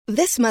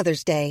This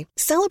Mother's Day,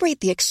 celebrate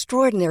the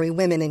extraordinary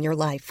women in your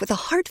life with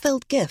a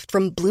heartfelt gift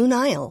from Blue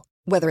Nile.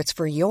 Whether it's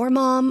for your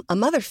mom, a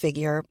mother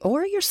figure,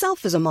 or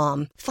yourself as a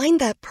mom, find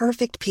that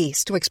perfect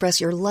piece to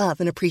express your love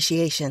and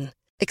appreciation.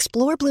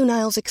 Explore Blue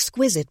Nile's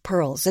exquisite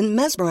pearls and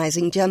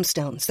mesmerizing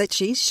gemstones that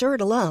she's sure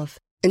to love.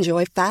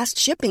 Enjoy fast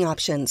shipping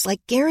options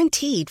like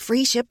guaranteed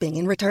free shipping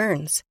and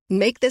returns.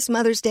 Make this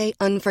Mother's Day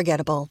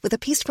unforgettable with a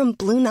piece from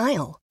Blue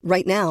Nile.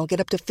 Right now, get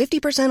up to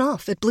 50%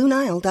 off at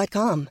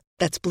BlueNile.com.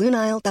 That's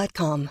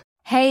BlueNile.com.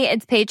 Hey,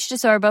 it's Paige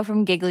DeSorbo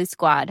from Giggly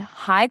Squad.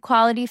 High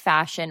quality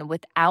fashion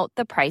without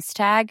the price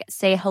tag.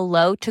 Say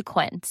hello to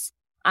Quince.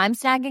 I'm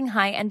snagging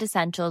high-end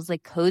essentials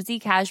like cozy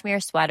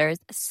cashmere sweaters,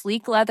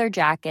 sleek leather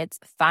jackets,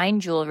 fine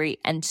jewelry,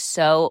 and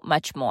so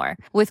much more.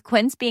 With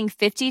Quince being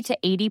 50 to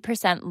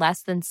 80%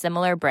 less than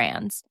similar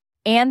brands.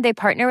 And they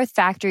partner with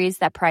factories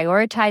that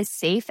prioritize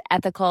safe,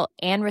 ethical,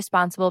 and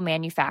responsible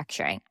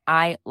manufacturing.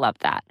 I love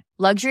that.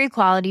 Luxury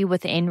quality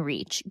within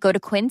reach. Go to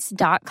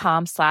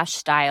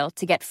quince.com/style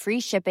to get free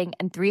shipping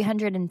and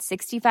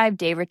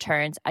 365-day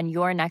returns on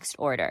your next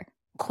order.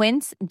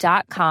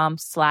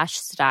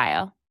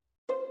 Quince.com/style.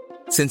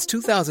 Since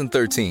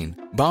 2013,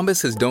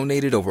 Bombas has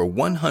donated over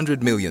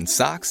 100 million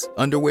socks,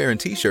 underwear, and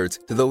T-shirts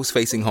to those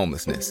facing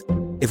homelessness.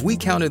 If we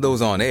counted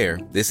those on air,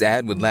 this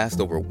ad would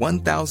last over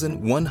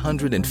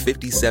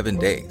 1,157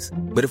 days.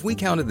 But if we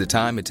counted the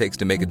time it takes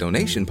to make a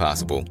donation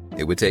possible,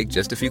 it would take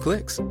just a few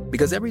clicks.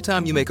 Because every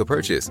time you make a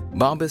purchase,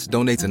 Bombas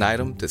donates an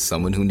item to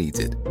someone who needs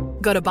it.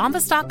 Go to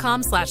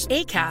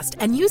bombas.com/ACAST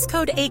and use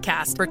code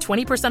ACAST for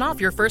 20% off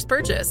your first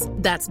purchase.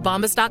 That's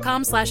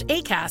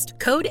bombas.com/ACAST,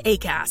 code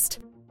ACAST.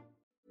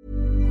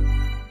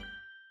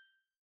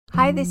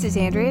 Hi, this is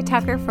Andrea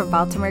Tucker from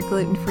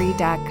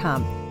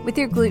BaltimoreGlutenFree.com. With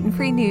your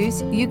gluten-free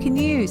news you can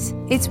use.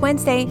 It's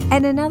Wednesday,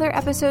 and another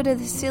episode of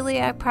the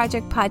Celiac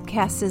Project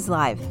podcast is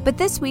live. But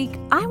this week,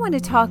 I want to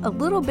talk a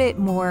little bit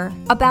more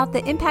about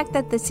the impact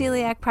that the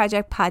Celiac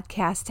Project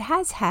podcast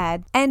has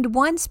had, and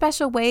one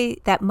special way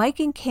that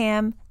Mike and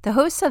Cam, the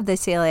hosts of the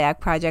Celiac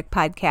Project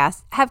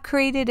podcast, have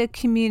created a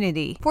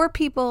community for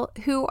people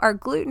who are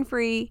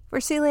gluten-free, for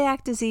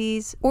celiac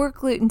disease, or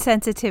gluten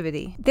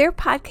sensitivity. Their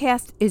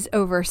podcast is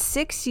over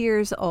 6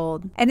 years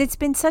old, and it's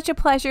been such a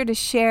pleasure to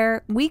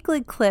share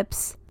weekly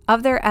clips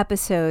of their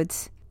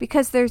episodes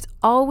because there's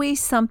always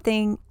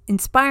something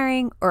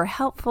inspiring or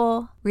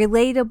helpful,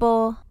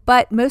 relatable,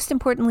 but most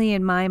importantly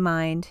in my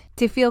mind,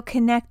 to feel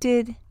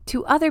connected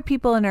to other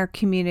people in our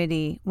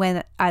community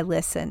when I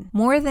listen.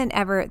 More than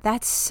ever,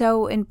 that's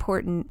so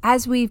important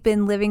as we've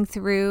been living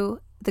through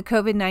the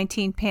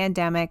COVID-19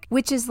 pandemic,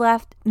 which has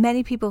left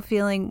many people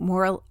feeling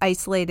more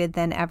isolated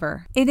than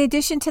ever. In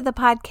addition to the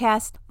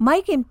podcast,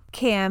 Mike and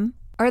Cam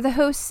are the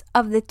hosts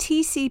of the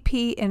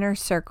TCP Inner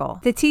Circle.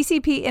 The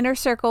TCP Inner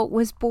Circle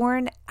was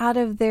born out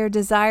of their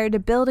desire to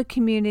build a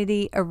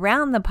community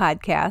around the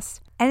podcast,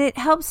 and it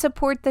helps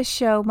support the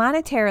show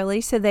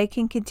monetarily so they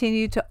can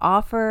continue to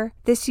offer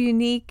this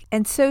unique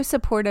and so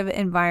supportive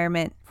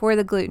environment for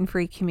the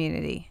gluten-free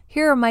community.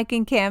 Here are Mike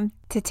and Cam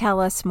to tell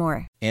us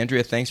more.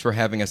 Andrea, thanks for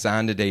having us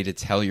on today to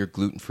tell your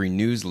gluten-free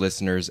news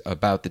listeners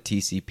about the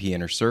TCP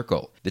Inner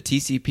Circle. The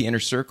TCP Inner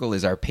Circle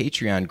is our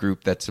Patreon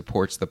group that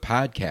supports the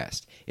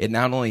podcast. It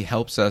not only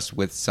helps us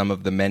with some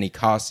of the many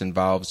costs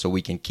involved so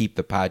we can keep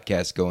the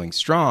podcast going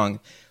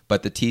strong,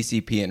 but the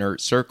TCP Inner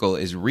Circle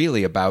is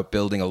really about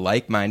building a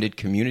like-minded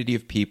community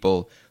of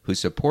people who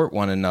support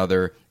one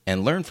another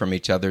and learn from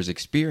each other's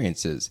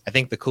experiences. I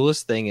think the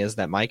coolest thing is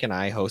that Mike and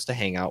I host a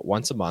hangout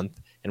once a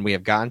month, and we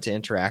have gotten to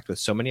interact with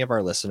so many of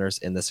our listeners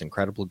in this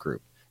incredible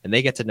group, and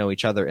they get to know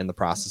each other in the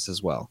process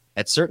as well.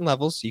 At certain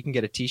levels, you can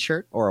get a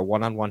t-shirt or a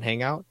one-on-one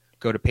hangout.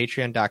 Go to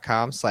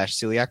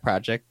patreon.com/celiac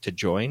project to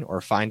join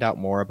or find out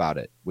more about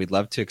it. We'd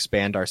love to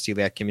expand our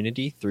celiac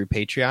community through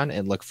Patreon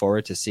and look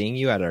forward to seeing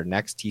you at our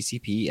next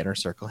TCP Inner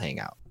Circle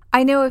Hangout.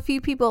 I know a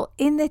few people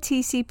in the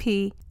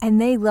TCP, and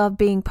they love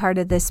being part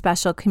of this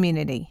special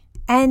community.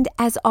 And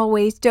as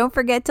always, don't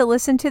forget to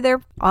listen to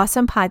their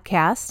awesome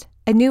podcast.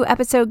 A new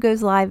episode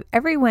goes live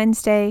every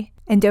Wednesday,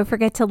 and don't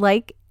forget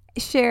to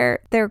share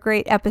their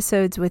great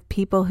episodes with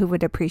people who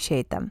would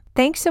appreciate them.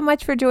 Thanks so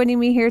much for joining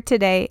me here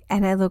today,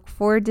 and I look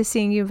forward to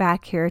seeing you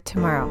back here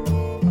tomorrow.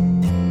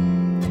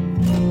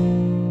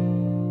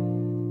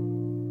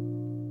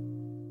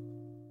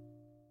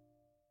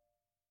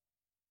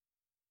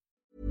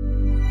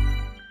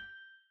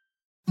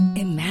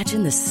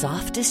 Imagine the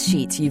softest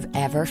sheets you've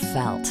ever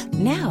felt.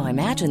 Now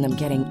imagine them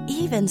getting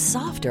even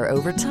softer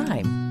over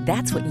time.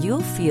 That's what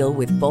you'll feel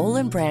with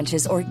Boll &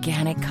 Branch's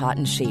organic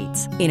cotton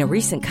sheets. In a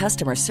recent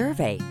customer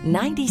survey,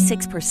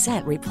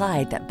 96%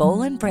 replied that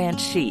Boll & Branch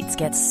sheets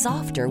get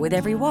softer with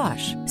every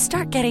wash.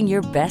 Start getting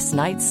your best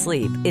night's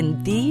sleep in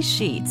these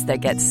sheets that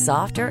get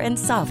softer and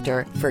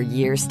softer for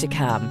years to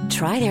come.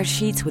 Try their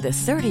sheets with a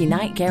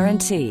 30-night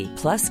guarantee.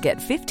 Plus, get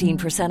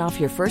 15% off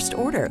your first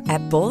order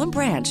at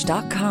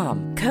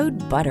bollandbranch.com.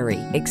 Code BUTTERY.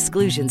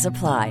 Exclusions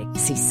apply.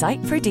 See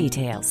site for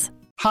details.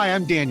 Hi,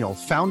 I'm Daniel,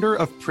 founder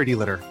of Pretty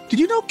Litter. Did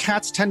you know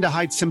cats tend to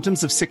hide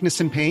symptoms of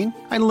sickness and pain?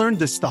 I learned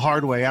this the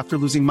hard way after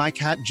losing my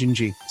cat,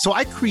 Gingy. So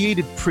I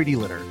created Pretty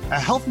Litter, a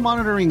health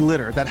monitoring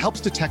litter that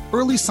helps detect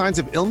early signs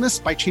of illness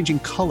by changing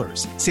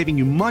colors, saving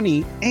you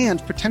money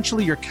and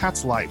potentially your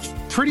cat's life.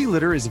 Pretty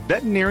Litter is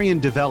veterinarian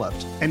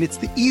developed, and it's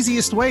the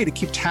easiest way to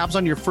keep tabs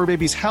on your fur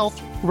baby's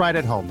health right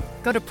at home.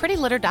 Go to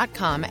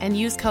prettylitter.com and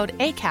use code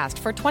ACAST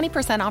for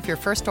 20% off your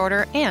first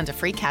order and a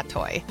free cat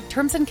toy.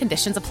 Terms and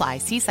conditions apply.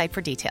 See site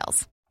for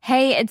details.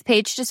 Hey, it's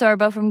Paige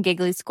DeSorbo from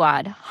Giggly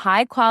Squad.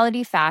 High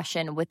quality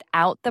fashion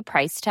without the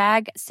price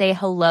tag. Say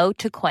hello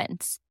to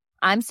Quince.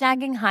 I'm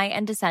snagging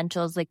high-end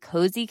essentials like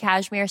cozy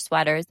cashmere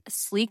sweaters,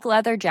 sleek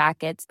leather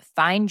jackets,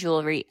 fine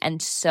jewelry,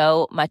 and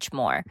so much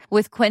more.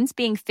 With Quince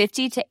being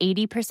 50 to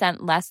 80%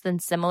 less than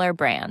similar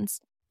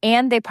brands.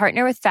 And they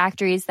partner with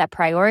factories that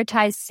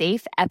prioritize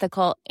safe,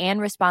 ethical, and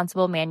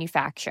responsible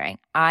manufacturing.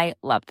 I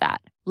love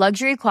that.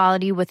 Luxury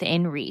quality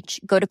within reach.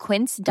 Go to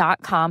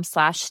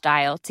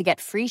quince.com/style to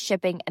get free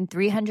shipping and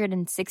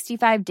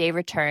 365-day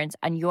returns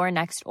on your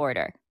next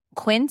order.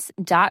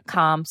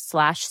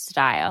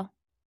 Quince.com/style.